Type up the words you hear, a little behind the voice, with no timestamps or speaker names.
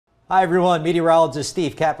Hi everyone, meteorologist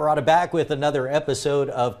Steve Caparata back with another episode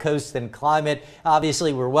of Coast and Climate.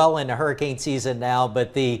 Obviously we're well into hurricane season now,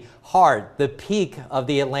 but the heart, the peak of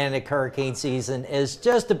the Atlantic hurricane season is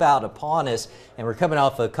just about upon us, and we're coming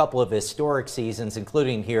off a couple of historic seasons,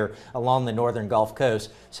 including here along the northern Gulf Coast.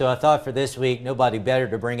 So I thought for this week, nobody better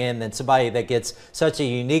to bring in than somebody that gets such a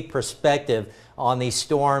unique perspective on these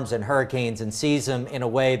storms and hurricanes and sees them in a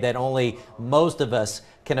way that only most of us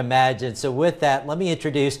can imagine. So with that, let me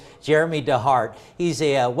introduce Jeremy DeHart. He's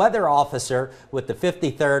a weather officer with the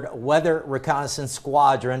 53rd Weather Reconnaissance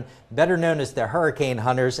Squadron, better known as the Hurricane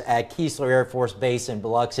Hunters at Keesler Air Force Base in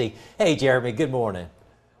Biloxi. Hey, Jeremy, good morning.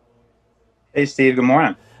 Hey, Steve, good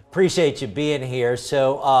morning. Appreciate you being here.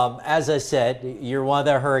 So as I said, you're one of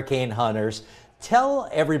the Hurricane Hunters. Tell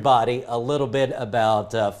everybody a little bit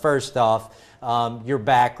about, first off, your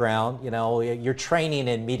background, your training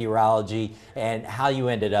in meteorology, and how you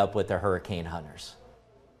ended up with the Hurricane Hunters.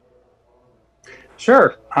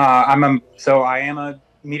 Sure. I am a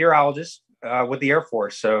meteorologist with the Air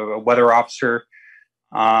Force, so a weather officer.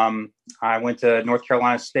 I went to North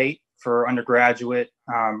Carolina State for undergraduate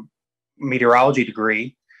meteorology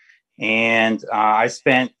degree, and I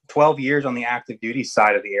spent 12 years on the active duty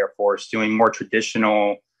side of the Air Force doing more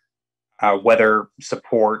traditional weather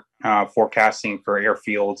support, forecasting for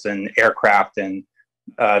airfields and aircraft and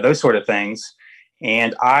those sort of things.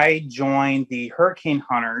 And I joined the Hurricane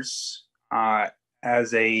Hunters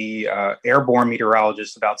as a airborne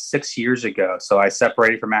meteorologist about 6 years ago. So I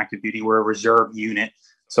separated from active duty. We're a reserve unit.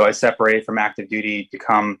 So I separated from active duty to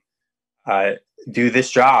come do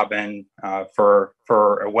this job. And for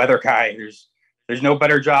a weather guy, there's no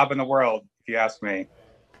better job in the world, if you ask me.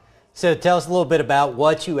 So tell us a little bit about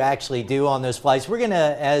what you actually do on those flights. We're going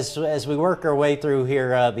to, as we work our way through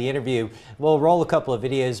here, the interview, we'll roll a couple of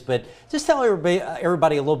videos, but just tell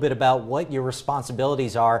everybody a little bit about what your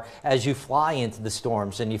responsibilities are as you fly into the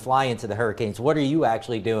storms and you fly into the hurricanes. What are you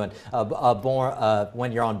actually doing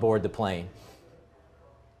when you're on board the plane?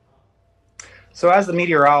 So as the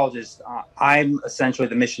meteorologist, I'm essentially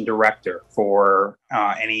the mission director for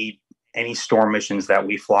any storm missions that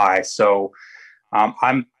we fly. So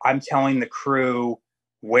I'm telling the crew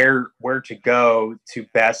where to go to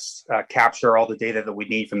best capture all the data that we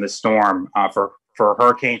need from the storm. For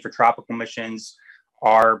hurricane, for tropical missions,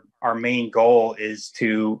 our main goal is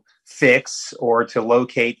to fix or to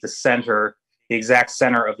locate the exact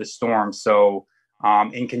center of the storm. So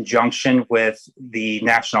in conjunction with the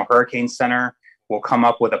National Hurricane Center, we'll come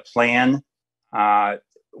up with a plan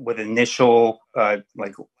with initial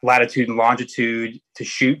like latitude and longitude to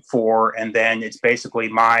shoot for, and then it's basically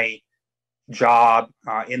my job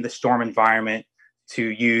in the storm environment to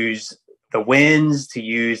use the winds, to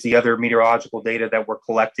use the other meteorological data that we're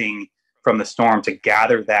collecting from the storm to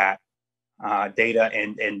gather that data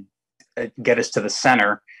and get us to the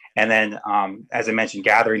center. And then, as I mentioned,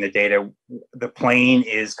 gathering the data, the plane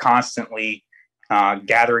is constantly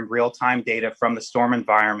gathering real-time data from the storm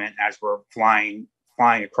environment as we're flying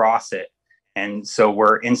across it. And so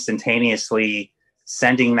we're instantaneously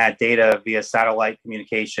sending that data via satellite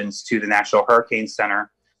communications to the National Hurricane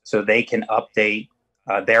Center so they can update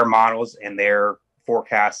their models and their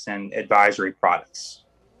forecasts and advisory products.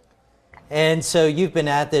 And so you've been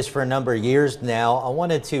at this for a number of years now. I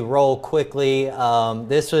wanted to roll quickly.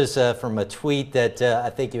 This was from a tweet that I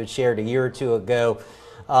think you had shared a year or two ago.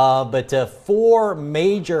 But 4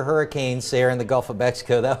 major hurricanes there in the Gulf of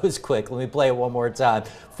Mexico. That was quick. Let me play it one more time.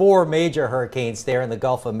 4 major hurricanes there in the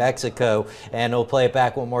Gulf of Mexico. And we'll play it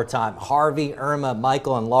back one more time. Harvey, Irma,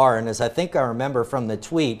 Michael, and Laura. And as I think I remember from the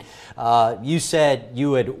tweet, you said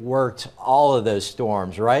you had worked all of those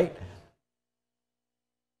storms, right?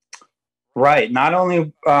 Right. Not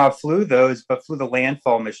only flew those, but flew the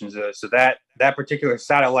landfall missions. So that particular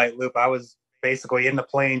satellite loop, I was basically in the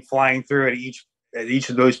plane flying through at each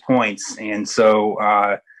of those points. And so,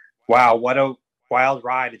 wow, what a wild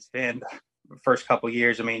ride it's been the first couple of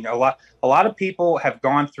years. I mean, a lot of people have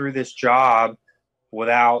gone through this job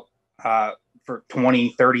without, for 20,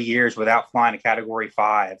 30 years without flying a Category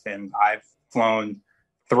 5. And I've flown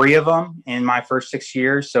 3 of them in my first 6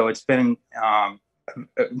 years. So it's been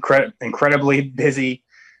incredibly busy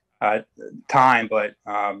time, but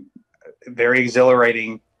very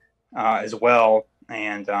exhilarating as well.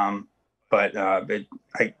 And, But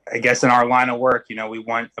I guess in our line of work, we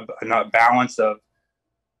want a balance of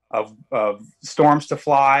storms to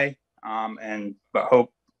fly, but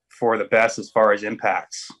hope for the best as far as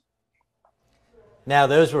impacts. Now,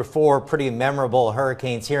 those were 4 pretty memorable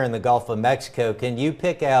hurricanes here in the Gulf of Mexico. Can you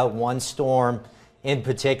pick out one storm in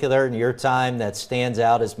particular in your time that stands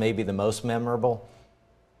out as maybe the most memorable?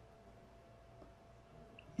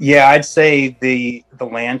 Yeah, I'd say the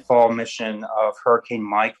landfall mission of Hurricane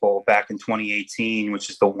Michael back in 2018, which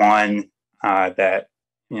is the one that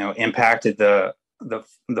impacted the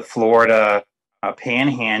Florida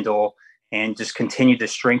Panhandle and just continued to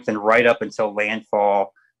strengthen right up until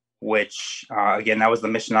landfall. Which again, that was the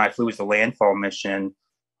mission I flew, was the landfall mission.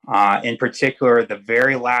 In particular, the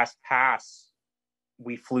very last pass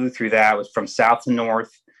we flew through that was from south to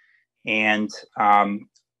north, and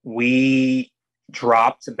we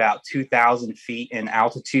dropped about 2,000 feet in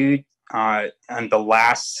altitude on the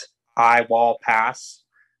last eyewall pass.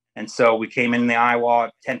 And so we came in the eyewall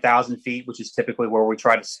at 10,000 feet, which is typically where we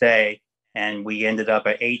try to stay. And we ended up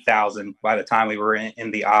at 8,000 by the time we were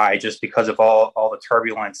in the eye, just because of all the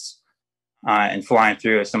turbulence and flying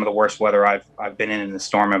through some of the worst weather I've been in the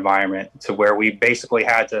storm environment, to where we basically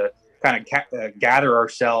had to kind of gather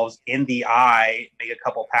ourselves in the eye, make a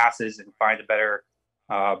couple passes, and find a better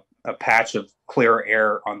a patch of clear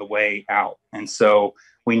air on the way out. And so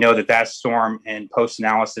we know that storm, and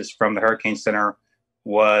post-analysis from the Hurricane Center,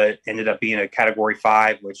 ended up being a Category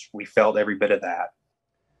 5, which we felt every bit of that.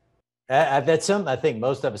 That's something I think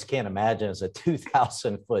most of us can't imagine, is a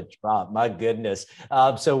 2,000-foot drop. My goodness.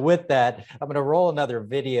 So with that, I'm going to roll another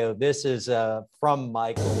video. This is from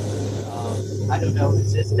Michael. I don't know,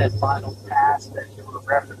 is this that final pass that you were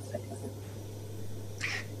referencing?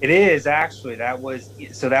 It is, actually. That was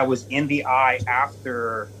in the eye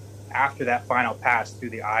after that final pass through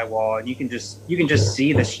the eye wall, and you can just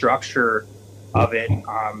see the structure of it.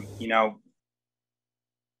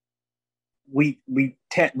 We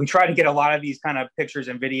try to get a lot of these kind of pictures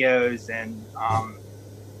and videos, and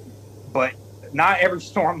but not every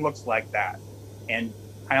storm looks like that. And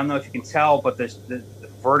I don't know if you can tell, but the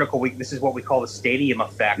vertical, this is what we call the stadium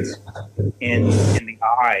effect in the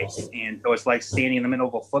eye. And so it's like standing in the middle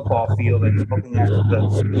of a football field and looking at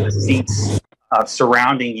the seats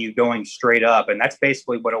surrounding you going straight up. And that's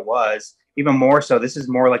basically what it was. Even more so, this is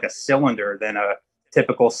more like a cylinder than a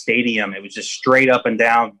typical stadium. It was just straight up and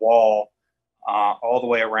down wall all the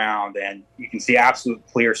way around. And you can see absolute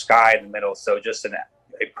clear sky in the middle. So just a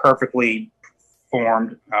perfectly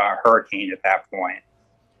formed hurricane at that point.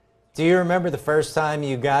 Do you remember the first time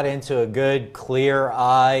you got into a good clear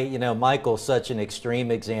eye? You know, Michael's such an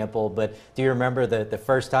extreme example, but do you remember the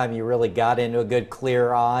first time you really got into a good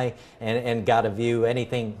clear eye and got a view?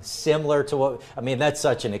 Anything similar to what, I mean, that's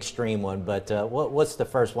such an extreme one, but what's the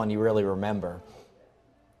first one you really remember?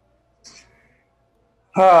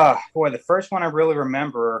 Boy, the first one I really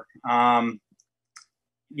remember,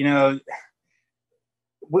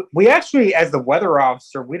 we actually, as the weather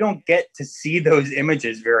officer, we don't get to see those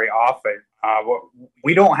images very often.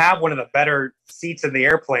 We don't have one of the better seats in the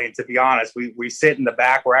airplane, to be honest. We sit in the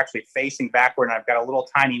back. We're actually facing backward, and I've got a little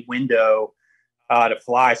tiny window to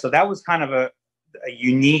fly. So that was kind of a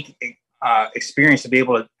unique experience, to be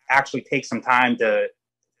able to actually take some time to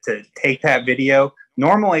take that video.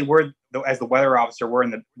 Normally, as the weather officer, we're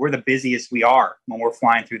the busiest we are when we're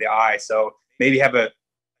flying through the eye. So maybe have a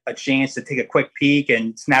chance to take a quick peek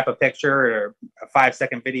and snap a picture or a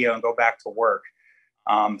 5-second video and go back to work.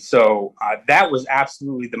 So that was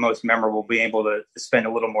absolutely the most memorable, being able to spend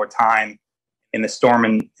a little more time in the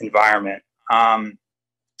storm environment.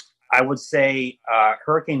 I would say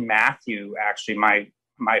Hurricane Matthew, actually,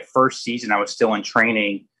 my first season, I was still in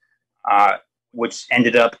training, which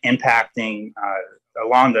ended up impacting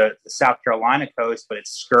along the South Carolina coast, but it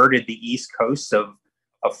skirted the east coast of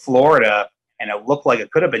Florida. And it looked like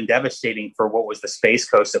it could have been devastating for what was the Space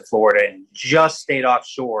Coast of Florida, and just stayed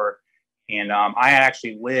offshore. And I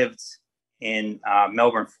actually lived in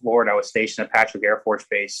Melbourne, Florida. I was stationed at Patrick Air Force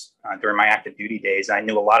Base during my active duty days. I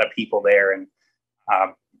knew a lot of people there, and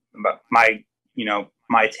my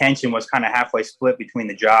attention was kind of halfway split between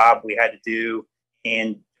the job we had to do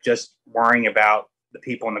and just worrying about the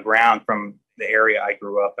people on the ground from the area I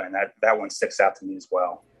grew up in. That one sticks out to me as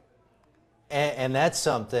well. And that's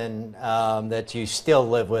something that you still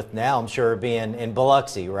live with now, I'm sure, being in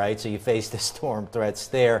Biloxi, right? So you face the storm threats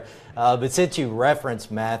there. But since you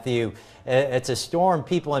referenced Matthew, it's a storm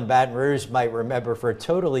people in Baton Rouge might remember for a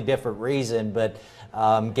totally different reason. But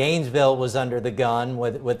Gainesville was under the gun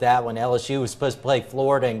with that one. LSU was supposed to play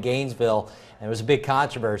Florida in Gainesville, and it was a big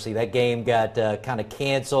controversy. That game got kind of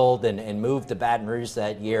canceled and moved to Baton Rouge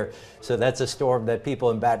that year. So that's a storm that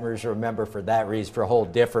people in Baton Rouge remember for that reason, for a whole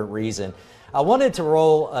different reason. I wanted to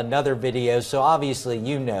roll another video. So obviously,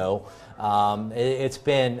 it's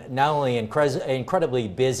been not only incredibly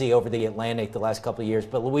busy over the Atlantic the last couple of years,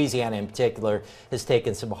 but Louisiana in particular has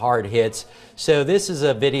taken some hard hits. So this is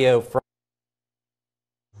a video from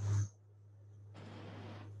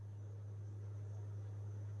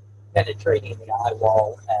penetrating the eye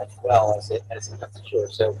wall as well as it comes ashore.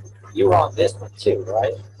 So you were on this one too,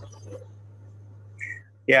 right?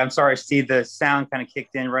 Yeah, I'm sorry, Steve. The sound kind of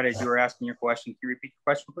kicked in right as you were asking your question. Can you repeat the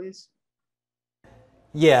question, please?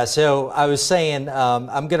 Yeah, so I was saying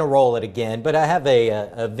I'm going to roll it again, but I have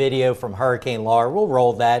a video from Hurricane Laura. We'll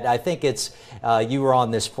roll that. I think it's you were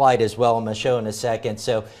on this flight as well. I'm going to show in a second.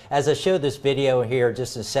 So as I show this video here,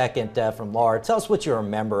 just a second from Laura, tell us what you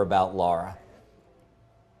remember about Laura.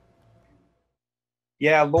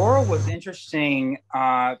 Yeah, Laura was interesting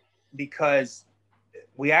because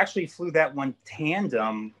we actually flew that one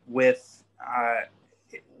tandem with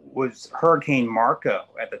was Hurricane Marco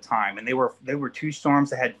at the time, and they were two storms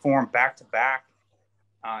that had formed back to back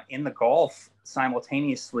in the Gulf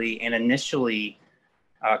simultaneously. And initially,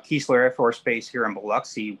 Keesler Air Force Base here in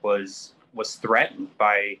Biloxi was threatened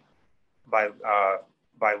by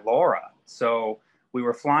Laura. So we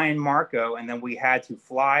were flying Marco, and then we had to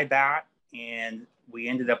fly that, and we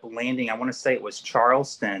ended up landing, I want to say it was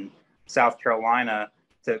Charleston, South Carolina,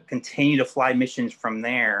 to continue to fly missions from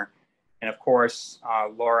there. And of course,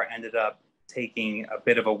 Laura ended up taking a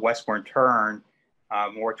bit of a westward turn,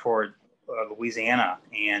 more toward Louisiana.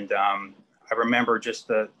 And I remember just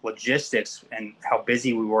the logistics and how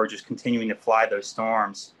busy we were just continuing to fly those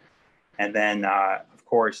storms. And then, of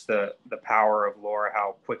course, the power of Laura,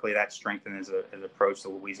 how quickly that strengthened as it approached the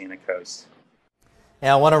Louisiana coast.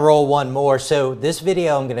 Now, I want to roll one more. So this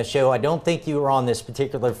video I'm going to show, I don't think you were on this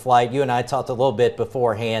particular flight. You and I talked a little bit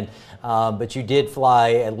beforehand, but you did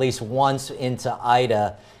fly at least once into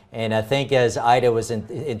Ida. And I think as Ida was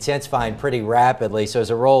intensifying pretty rapidly. So as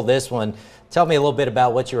I roll this one, tell me a little bit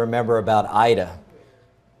about what you remember about Ida.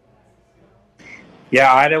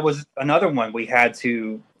 Yeah, Ida was another one. We had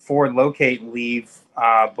to forward locate and leave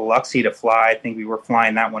Biloxi to fly. I think we were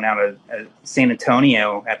flying that one out of San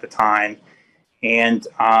Antonio at the time. And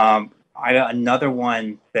another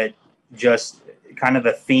one that just kind of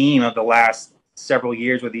the theme of the last several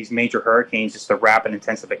years with these major hurricanes, just the rapid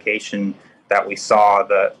intensification that we saw.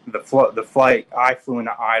 The flight I flew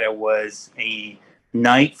into Ida was a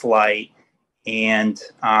night flight, and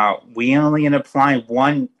we only ended up flying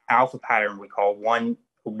one alpha pattern, we call one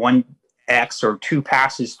X or two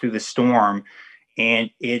passes through the storm, and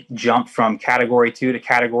it jumped from category 2 to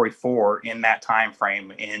category 4 in that time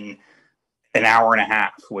frame in an hour and a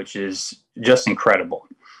half, which is just incredible.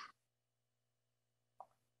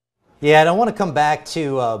 Yeah, and I want to come back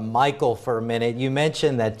to Michael for a minute. You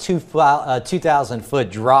mentioned that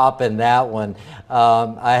 2,000-foot drop in that one.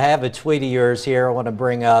 I have a tweet of yours here I want to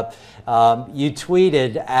bring up. You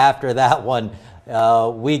tweeted after that one,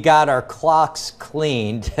 we got our clocks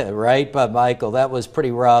cleaned, right, by Michael. That was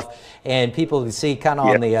pretty rough. And people can see kind of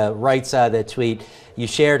on the right side of that tweet, you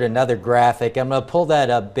shared another graphic. I'm going to pull that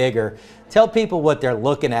up bigger. Tell people what they're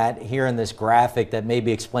looking at here in this graphic that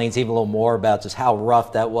maybe explains even a little more about just how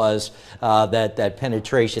rough that was, that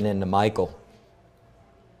penetration into Michael.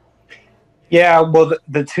 Yeah, well,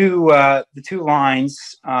 the two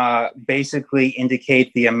lines basically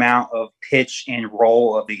indicate the amount of pitch and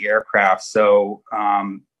roll of the aircraft. So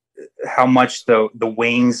how much the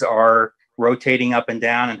wings are rotating up and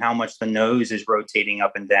down, and how much the nose is rotating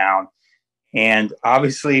up and down. And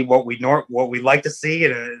obviously, what we like to see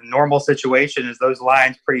in a normal situation is those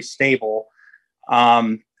lines pretty stable.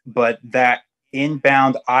 But that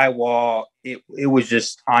inbound eye wall, it was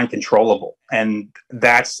just uncontrollable, and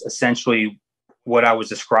that's essentially what I was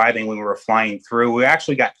describing when we were flying through. We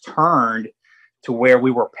actually got turned to where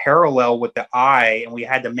we were parallel with the eye, and we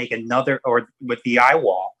had to make another, or with the eye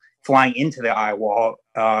wall, flying into the eye wall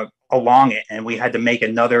along it, and we had to make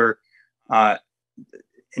another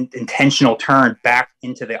intentional turn back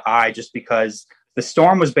into the eye, just because the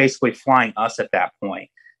storm was basically flying us at that point.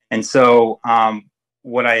 And so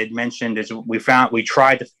what I had mentioned is we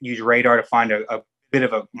tried to use radar to find a bit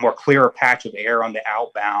of a more clearer patch of air on the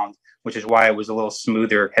outbound, which is why it was a little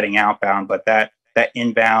smoother heading outbound. But that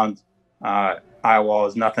inbound eye wall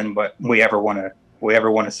is nothing but we ever want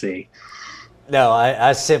to see. No,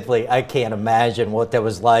 I can't imagine what that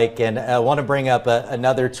was like. And I want to bring up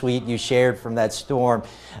another tweet you shared from that storm.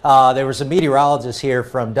 There was a meteorologist here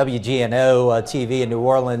from WGNO TV in New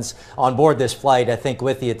Orleans on board this flight, I think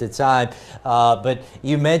with you at the time. But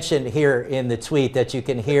you mentioned here in the tweet that you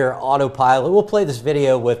can hear autopilot. We'll play this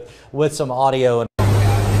video with some audio.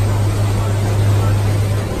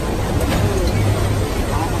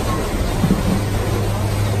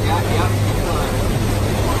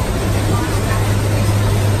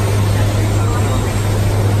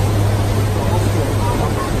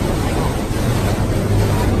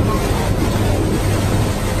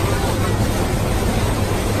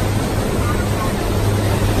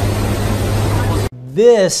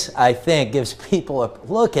 This, I think, gives people a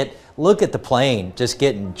look at the plane just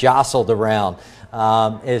getting jostled around.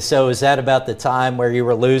 So is that about the time where you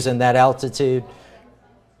were losing that altitude?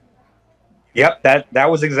 Yep, that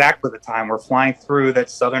was exactly the time we're flying through that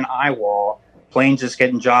southern eyewall, plane just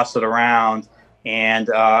getting jostled around, and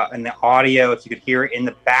the audio, if you could hear it in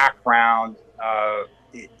the background,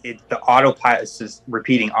 the autopilot is just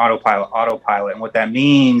repeating autopilot, autopilot, and what that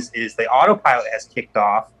means is the autopilot has kicked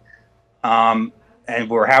off, and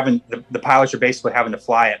we're having the pilots are basically having to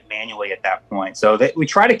fly it manually at that point. So we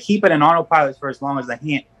try to keep it in autopilot for as long as they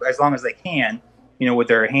can, with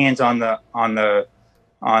their hands on the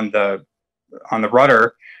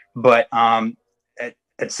rudder, but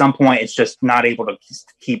at some point it's just not able to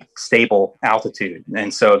keep stable altitude,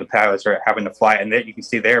 and so the pilots are having to fly. And then you can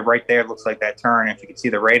see there, right there, it looks like that turn. If you can see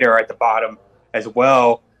the radar at the bottom as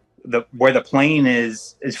well, where the plane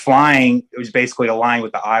is flying, it was basically aligned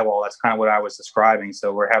with the eye wall. That's kind of what I was describing.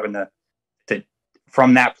 So we're having to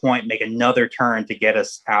from that point make another turn to get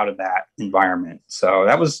us out of that environment. So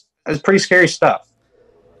that was pretty scary stuff.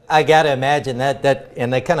 I got to imagine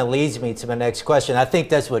and that kind of leads me to my next question. I think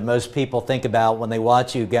that's what most people think about when they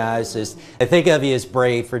watch you guys, is they think of you as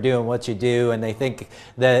brave for doing what you do, and they think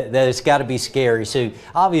that it's got to be scary. So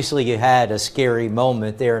obviously you had a scary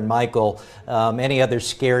moment there in Michael. Any other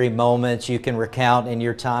scary moments you can recount in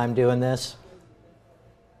your time doing this?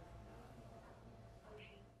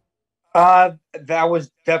 That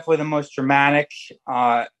was definitely the most dramatic.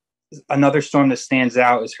 Another storm that stands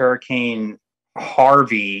out is Hurricane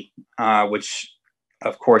Harvey, which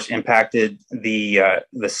of course impacted the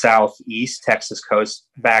southeast Texas coast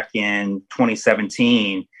back in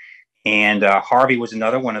 2017, and Harvey was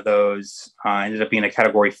another one of those. Ended up being a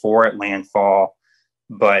Category 4 at landfall,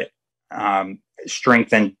 but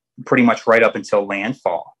strengthened pretty much right up until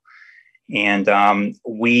landfall. And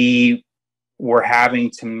we were having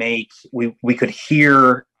to we could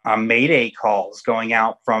hear mayday calls going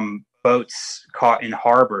out from boats caught in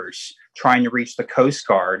harbors trying to reach the Coast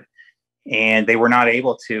Guard, and they were not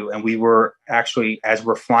able to. And we were actually, as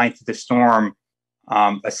we're flying through the storm,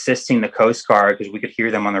 assisting the Coast Guard, because we could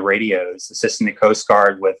hear them on the radios, assisting the Coast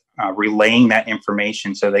Guard with relaying that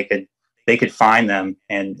information so they could find them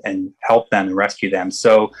and help them and rescue them.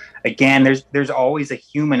 So again, there's always a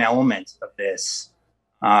human element of this,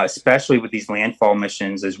 especially with these landfall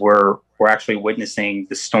missions, as we're actually witnessing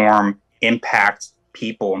the storm impact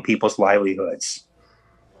people and people's livelihoods.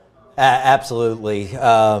 Absolutely.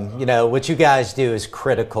 What you guys do is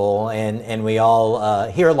critical, and we all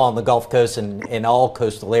here along the Gulf Coast and in all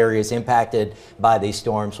coastal areas impacted by these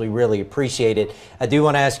storms, we really appreciate it. I do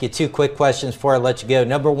want to ask you two quick questions before I let you go.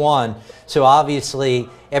 Number one, so obviously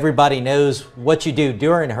everybody knows what you do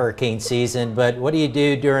during hurricane season, but what do you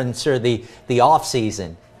do during sort of the off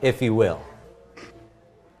season, if you will?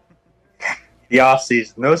 The off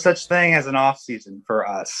season, no such thing as an off season for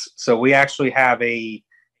us. So we actually have a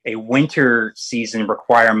winter season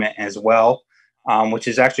requirement as well, which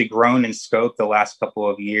has actually grown in scope the last couple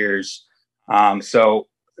of years. So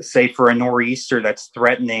say for a nor'easter that's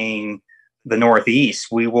threatening the Northeast,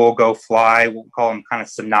 we will go fly, we'll call them kind of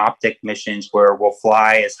synoptic missions, where we'll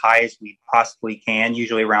fly as high as we possibly can,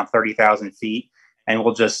 usually around 30,000 feet, and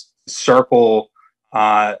we'll just circle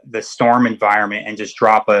the storm environment and just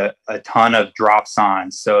drop a ton of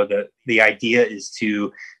dropsondes. So the idea is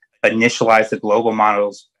to initialize the global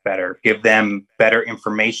models better, give them better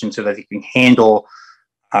information so that they can handle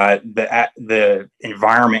the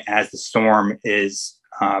environment as the storm is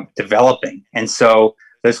developing. And so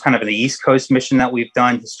there's kind of the East Coast mission that we've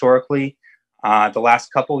done historically. The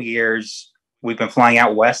last couple of years, we've been flying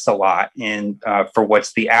out west a lot for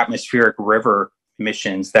what's the atmospheric river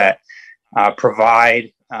missions that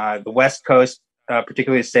provide the West Coast,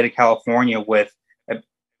 particularly the state of California, with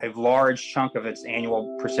a large chunk of its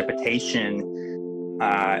annual precipitation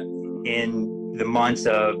in the months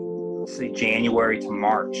of, say, January to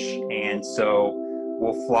March. And so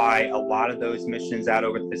we'll fly a lot of those missions out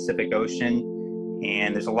over the Pacific Ocean.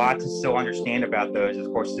 And there's a lot to still understand about those. Of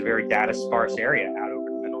course, it's a very data sparse area out over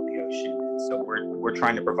the middle of the ocean. And so we're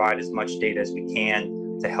trying to provide as much data as we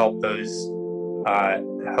can to help those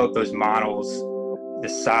models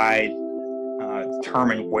decide,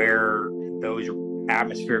 determine where those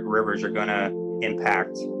atmospheric rivers are going to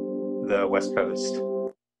impact the West Coast.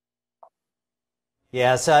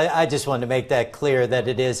 Yeah, so I just wanted to make that clear that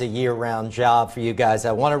it is a year-round job for you guys.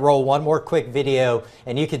 I want to roll one more quick video,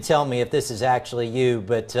 and you can tell me if this is actually you,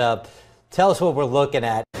 but tell us what we're looking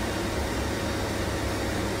at.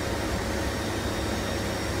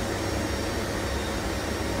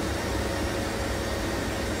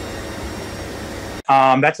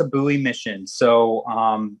 That's a buoy mission. So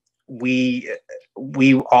we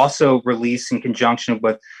also release in conjunction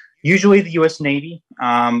with usually the U.S. Navy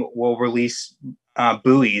will release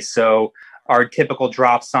buoys. So our typical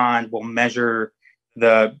drop sonde will measure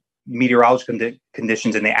the meteorological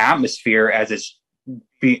conditions in the atmosphere as it's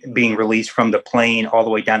being released from the plane all the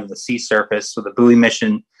way down to the sea surface. So the buoy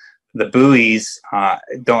mission, the buoys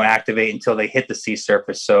don't activate until they hit the sea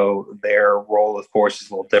surface. So their role, of course,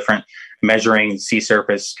 is a little different, measuring sea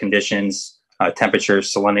surface conditions, temperature,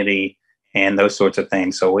 salinity, and those sorts of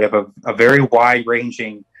things. So we have a very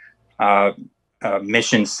wide-ranging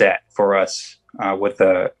mission set for us with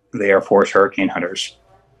the Air Force hurricane hunters.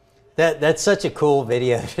 That's such a cool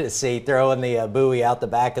video to see, throwing the buoy out the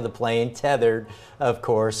back of the plane, tethered, of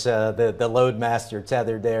course, the loadmaster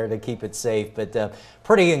tethered there to keep it safe. But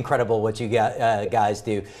pretty incredible what you guys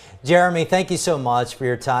do. Jeremy, thank you so much for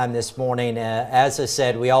your time this morning. As I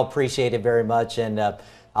said, we all appreciate it very much. And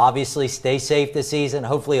obviously, stay safe this season.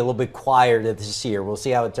 Hopefully a little bit quieter this year. We'll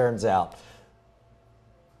see how it turns out.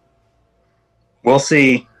 We'll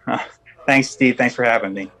see. Thanks, Steve. Thanks for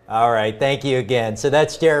having me. All right. Thank you again. So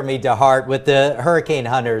that's Jeremy DeHart with the Hurricane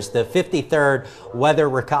Hunters, the 53rd Weather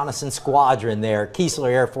Reconnaissance Squadron there,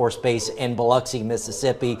 Keesler Air Force Base in Biloxi,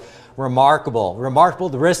 Mississippi. Remarkable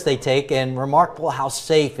the risk they take, and remarkable how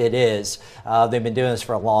safe it is. They've been doing this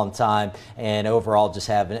for a long time, and overall just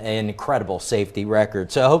have an incredible safety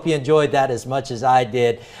record. So I hope you enjoyed that as much as I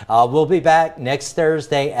did. We'll be back next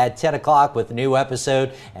Thursday at 10 o'clock with a new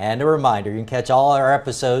episode. And a reminder, you can catch all our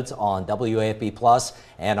episodes on WAFB Plus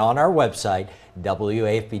and on our website,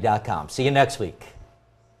 WAFB.com. See you next week.